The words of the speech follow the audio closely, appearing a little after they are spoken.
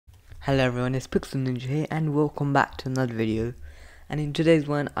Hello everyone, it's Pixel Ninja here and welcome back to another video. And in today's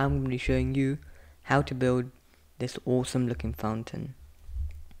one I'm going to be showing you how to build this awesome looking fountain.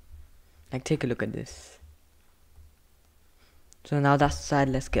 Like, take a look at this. So now that's aside,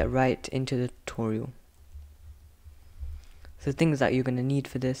 let's get right into the tutorial. So things that you're going to need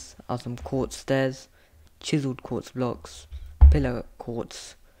for this are some quartz stairs, chiseled quartz blocks, pillar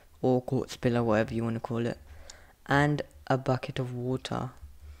quartz or quartz pillar, whatever you want to call it, and a bucket of water.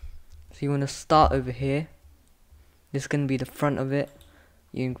 So you want to start over here. This is going to be the front of it.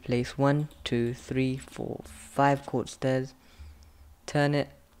 You can place 1, 2, 3, 4, 5 quartz stairs. Turn it.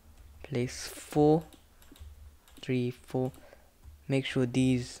 Place 4, 3, 4. Make sure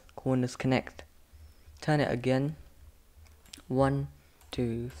these corners connect. Turn it again. 1,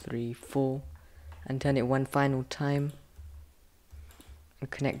 2, 3, 4. And turn it one final time. And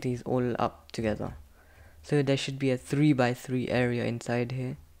connect these all up together. So there should be a 3x3 area inside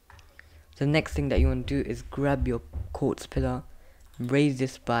here. The next thing that you want to do is grab your quartz pillar, raise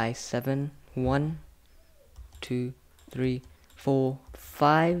this by 7, 1, 2, 3, 4,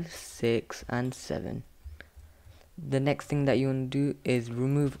 5, 6 and 7. The next thing that you want to do is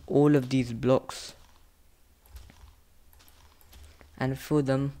remove all of these blocks and fill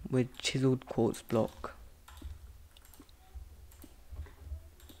them with chiseled quartz block,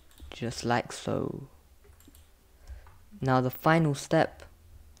 just like so. Now the final step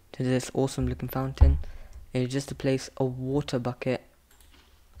to this awesome looking fountain is just to place a water bucket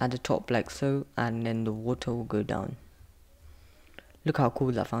at the top like so, and then the water will go down. Look how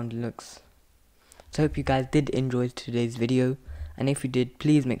cool that fountain looks. So I hope you guys did enjoy today's video, and if you did,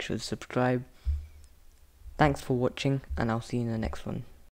 please make sure to subscribe. Thanks for watching and I'll see you in the next one.